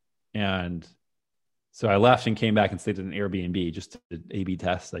else. And so I left and came back and stayed at an Airbnb just to A/B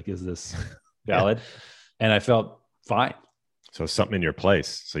test. Like, is this valid? And I felt fine. So something in your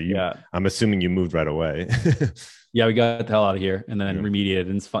place. So Yeah. I'm assuming you moved right away. Yeah, we got the hell out of here and then remediated,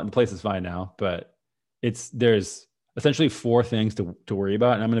 and it's fun. The place is fine now, but there's essentially 4 things to worry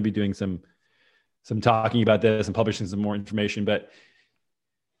about. And I'm going to be doing some talking about this and publishing some more information, but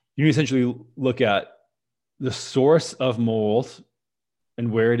you essentially look at the source of mold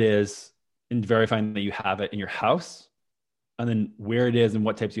and where it is and verifying that you have it in your house, and then where it is and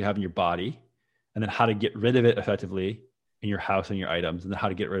what types you have in your body, and then how to get rid of it effectively in your house and your items, and then how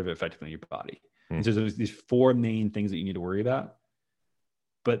to get rid of it effectively in your body. And so there's these 4 main things that you need to worry about.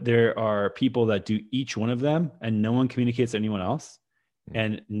 But there are people that do each one of them and no one communicates to anyone else.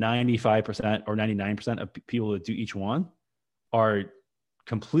 And 95% or 99% of people that do each one are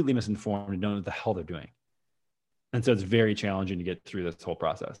completely misinformed and don't know what the hell they're doing. And so it's very challenging to get through this whole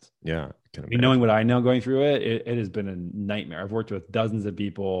process. Yeah. Knowing what I know going through it has been a nightmare. I've worked with dozens of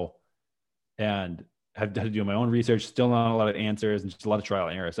people and have had to do my own research, still not a lot of answers, and just a lot of trial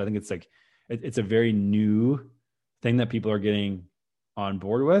and error. So I think it's like, it's a very new thing that people are getting on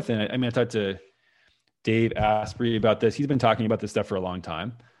board with. And I talked to Dave Asprey about this. He's been talking about this stuff for a long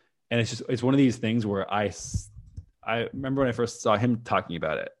time. And it's one of these things where I remember when I first saw him talking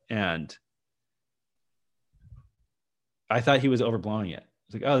about it, and I thought he was overblowing it.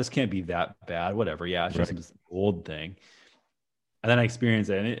 It's like, oh, this can't be that bad. Whatever. Yeah. It's just this old thing. And then I experienced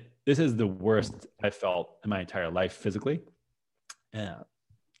it. And this is the worst I felt in my entire life physically. Yeah.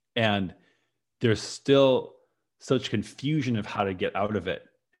 And there's still such confusion of how to get out of it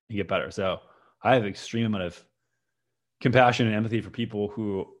and get better. So I have extreme amount of compassion and empathy for people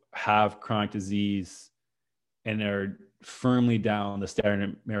who have chronic disease and are firmly down the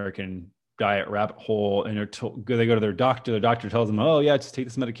standard American diet rabbit hole, and they go to their doctor. The doctor tells them, oh yeah, just take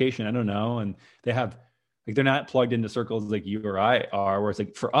this medication. I don't know. And they have, like, they're not plugged into circles like you or I are, where it's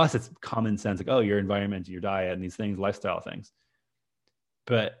like, for us, it's common sense. Like, oh, your environment, your diet, and these things, lifestyle things.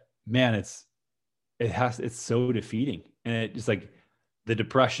 But man, it's so defeating. And it just, like, the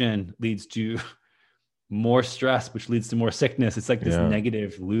depression leads to more stress, which leads to more sickness. It's like this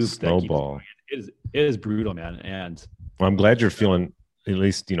negative loop. Snowball. It is brutal, man. And well, I'm glad you're feeling, at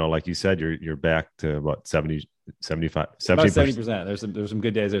least, like you said, you're back to what, 70, 75, 70%. There's some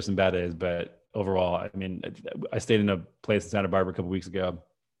good days, there's some bad days, but overall, I mean, I stayed in a place in Santa Barbara a couple of weeks ago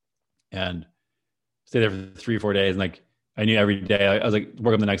and stayed there for 3 or 4 days. And like, I knew every day, I was like,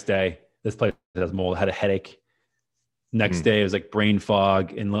 work on the next day. This place has mold, had a headache. Next day it was like brain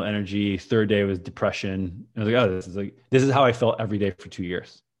fog and low energy. Third day was depression. I was like, oh, this is how I felt every day for 2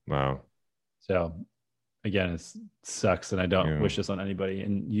 years. Wow. So again, it sucks. And I don't wish this on anybody.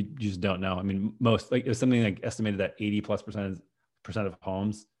 And you just don't know. I mean, it was something like estimated that 80+% of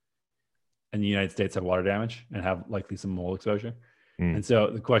homes in the United States have water damage and have likely some mold exposure. And so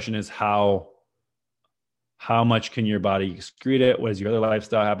the question is, how much can your body excrete it? What is your other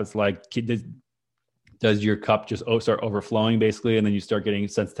lifestyle habits like? Does your cup just start overflowing basically? And then you start getting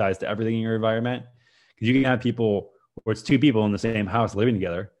sensitized to everything in your environment? Because you can have people where it's 2 people in the same house living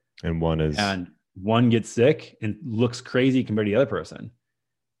together. And one gets sick and looks crazy compared to the other person.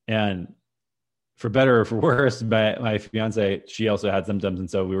 And for better or for worse, my fiance, she also had symptoms. And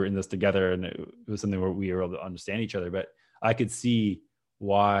so we were in this together, and it was something where we were able to understand each other. But I could see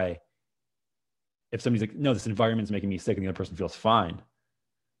why, if somebody's like, no, this environment's making me sick, and the other person feels fine,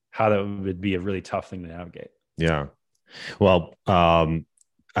 how that would be a really tough thing to navigate. Yeah. Well, I'm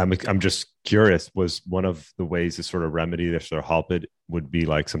just curious, was one of the ways to sort of remedy this, sort of help it, would be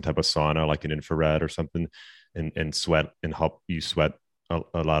like some type of sauna, like an infrared or something, and sweat, and help you sweat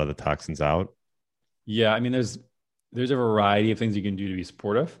a lot of the toxins out? Yeah. I mean, there's a variety of things you can do to be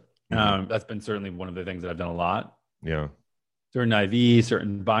supportive. That's been certainly one of the things that I've done a lot. Yeah. Certain IVs,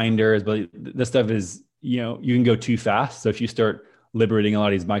 certain binders, but this stuff is, you can go too fast. So if you start liberating a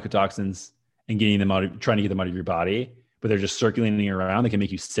lot of these mycotoxins and getting them out, trying to get them out of your body, but they're just circulating around, they can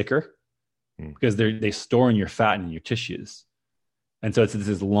make you sicker. because they store in your fat and in your tissues. And so it's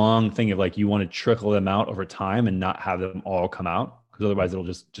this long thing of like, you want to trickle them out over time and not have them all come out, because otherwise it'll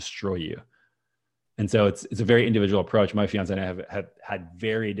just destroy you. And so it's a very individual approach. My fiance and I have had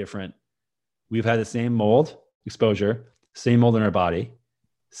very different, we've had the same mold exposure, same mold in our body,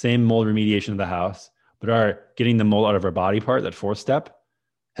 same mold remediation of the house, but our getting the mold out of our body part, that fourth step,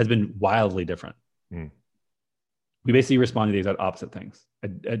 has been wildly different. We basically respond to these at opposite things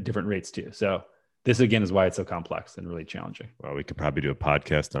at different rates too. So this again is why it's so complex and really challenging. Well, we could probably do a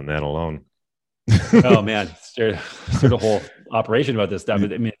podcast on that alone. Oh man, start a whole operation about this stuff. I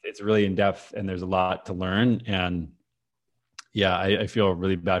mean, it's really in depth and there's a lot to learn. And yeah, I feel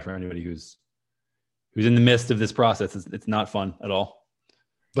really bad for anybody who's in the midst of this process. It's not fun at all,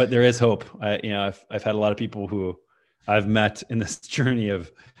 but there is hope. I've had a lot of people who I've met in this journey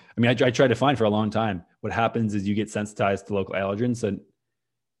of, I tried to find for a long time. What happens is you get sensitized to local allergens. And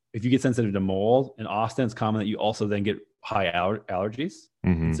if you get sensitive to mold in Austin, it's common that you also then get high allergies.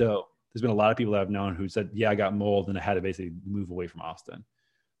 Mm-hmm. So there's been a lot of people that I've known who said, yeah, I got mold and I had to basically move away from Austin.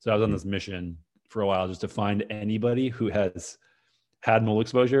 So I was on this mission for a while just to find anybody who has had mold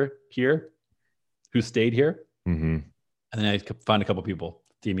exposure here, who stayed here. Mm-hmm. And then I found a couple people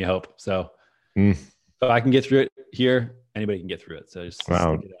to give me hope. So if I can get through it here, anybody can get through it. So just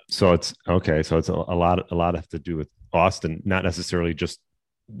wow. So it's okay. So it's a lot have to do with Austin, not necessarily just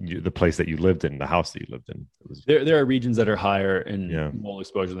the place that you lived in, the house that you lived in. There are regions that are higher in mold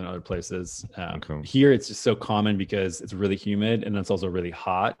exposure than other places. Here, it's just so common because it's really humid and it's also really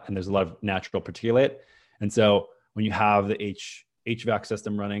hot, and there's a lot of natural particulate. And so when you have the HVAC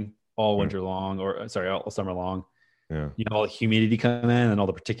system running all winter long, all summer long, you have all the humidity come in and all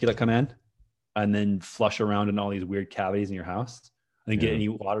the particulate come in, and then flush around in all these weird cavities in your house, and then get any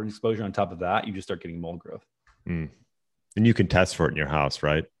water exposure on top of that, you just start getting mold growth. And you can test for it in your house,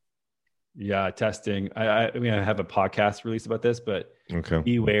 right? Yeah, testing. I have a podcast release about this, but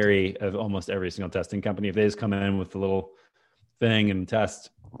be wary of almost every single testing company. If they just come in with a little thing and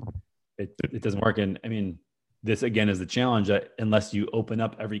test, it doesn't work. And I mean, this again is the challenge, that unless you open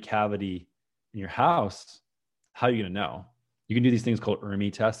up every cavity in your house, how are you going to know? You can do these things called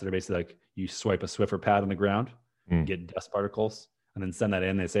ERMI tests that are basically like you swipe a Swiffer pad on the ground, get dust particles, and then send that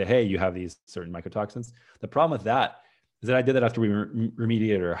in. They say, hey, you have these certain mycotoxins. The problem with that is that I did that after we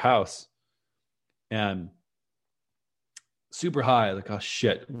remediated our house, and super high, like, oh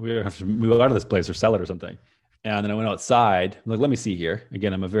shit, we're gonna have to move out of this place or sell it or something. And then I went outside, I'm like, let me see here.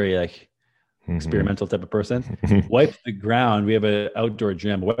 Again, I'm a very experimental type of person. Wipe the ground. We have an outdoor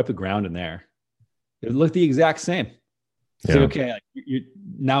gym. Wipe the ground in there. It looked the exact same. So okay,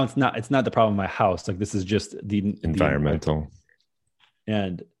 now it's not the problem in my house. Like, this is just the environmental.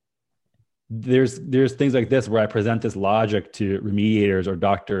 And there's things like this where I present this logic to remediators or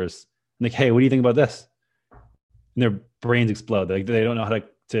doctors. I'm like, hey, what do you think about this? And their brains explode. They don't know how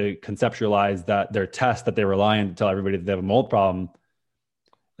to conceptualize that their test that they rely on to tell everybody that they have a mold problem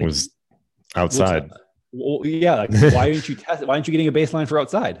was outside. Well, yeah. Like, why aren't you getting a baseline for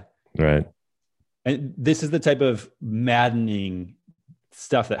outside? Right. And this is the type of maddening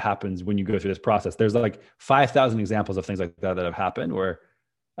stuff that happens when you go through this process. There's like 5,000 examples of things like that have happened where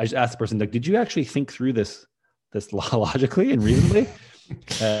I just asked the person, like, did you actually think through this logically and reasonably?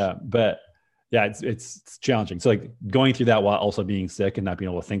 But yeah, it's challenging. So like going through that while also being sick and not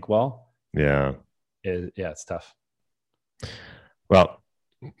being able to think well. It's tough. Well,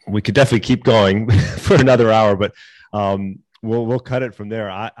 we could definitely keep going for another hour, but we'll cut it from there.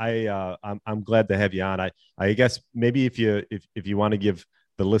 I'm glad to have you on. I guess maybe if you want to give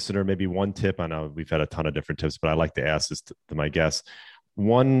the listener maybe one tip. I know we've had a ton of different tips, but I like to ask this to my guests.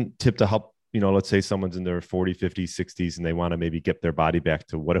 One tip to help, let's say someone's in their 40s, 50s, 60s, and they want to maybe get their body back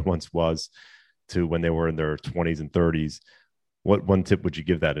to what it once was, to when they were in their 20s and 30s. What one tip would you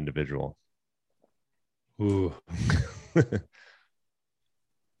give that individual? Ooh.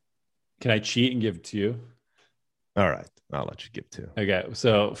 Can I cheat and give two? All right. I'll let you give two. Okay.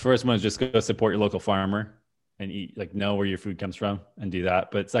 So first one is just go support your local farmer and eat, know where your food comes from and do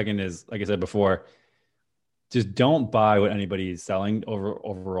that. But second is, like I said before, just don't buy what anybody is selling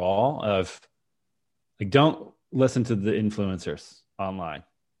overall. Don't listen to the influencers online.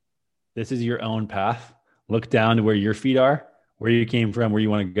 This is your own path. Look down to where your feet are, where you came from, where you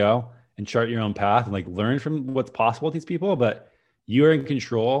want to go, and chart your own path and learn from what's possible with these people. But you are in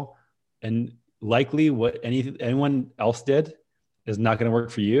control, and likely what anyone else did is not going to work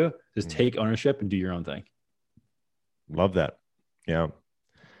for you. Just take ownership and do your own thing. Love that. Yeah.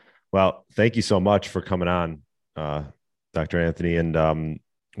 Well, thank you so much for coming on, Dr. Anthony. And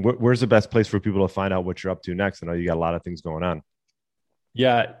where's the best place for people to find out what you're up to next? I know you got a lot of things going on.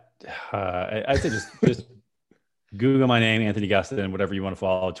 Yeah. I'd say just Google my name, Anthony Gustin, whatever you want to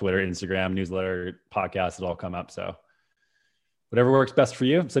follow, Twitter, Instagram, newsletter, podcast, it'll all come up. So whatever works best for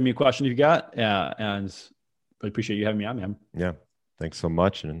you, send me a question if you got. And I appreciate you having me on, man. Yeah. Thanks so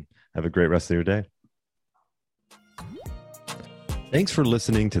much, and have a great rest of your day. Thanks for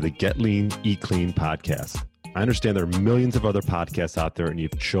listening to the Get Lean, Eat Clean podcast. I understand there are millions of other podcasts out there, and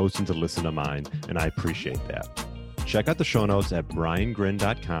you've chosen to listen to mine, and I appreciate that. Check out the show notes at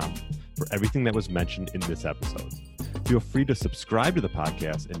briangrin.com for everything that was mentioned in this episode. Feel free to subscribe to the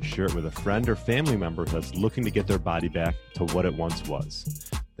podcast and share it with a friend or family member that's looking to get their body back to what it once was.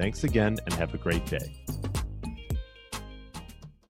 Thanks again, and have a great day.